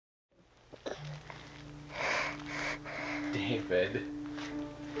David.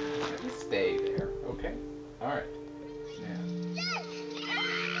 You stay there, okay? All right. Yeah.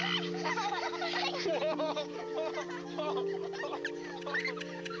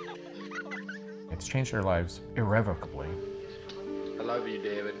 It's changed their lives irrevocably. I love you,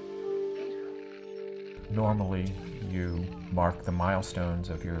 David. Normally, you mark the milestones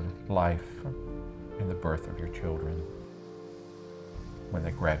of your life in the birth of your children. When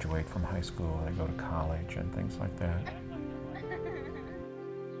they graduate from high school, they go to college and things like that.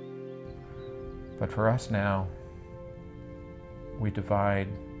 But for us now, we divide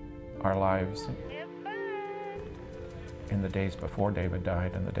our lives in the days before David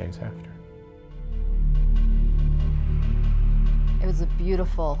died and the days after. It was a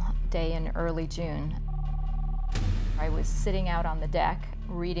beautiful day in early June. I was sitting out on the deck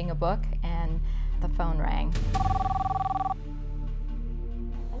reading a book and the phone rang.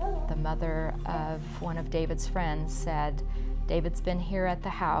 The mother of one of David's friends said, "David's been here at the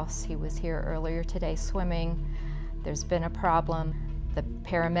house. He was here earlier today swimming. There's been a problem. The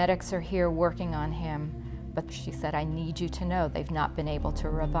paramedics are here working on him." But she said, "I need you to know they've not been able to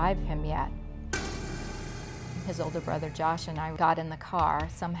revive him yet." His older brother Josh and I got in the car.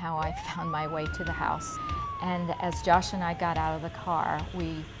 Somehow I found my way to the house. And as Josh and I got out of the car,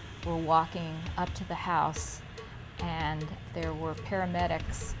 we were walking up to the house, and there were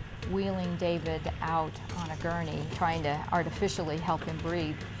paramedics wheeling David out on a gurney, trying to artificially help him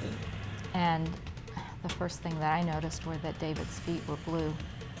breathe. And the first thing that I noticed were that David's feet were blue.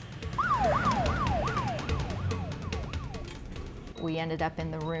 We ended up in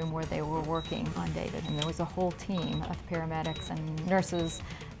the room where they were working on David, and there was a whole team of paramedics and nurses,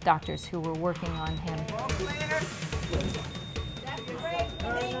 doctors who were working on him.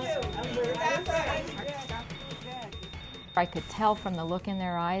 I could tell from the look in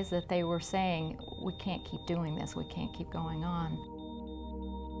their eyes that they were saying, "We can't keep doing this, we can't keep going on."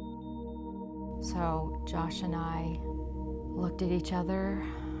 So Josh and I looked at each other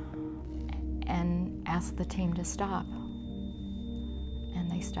and asked the team to stop.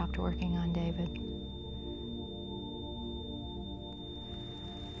 And they stopped working on David.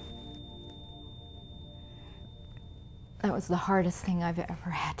 That was the hardest thing I've ever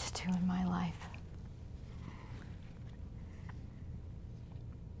had to do in my life.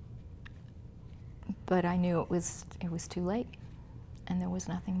 But I knew it was too late, and there was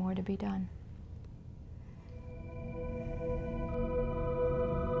nothing more to be done.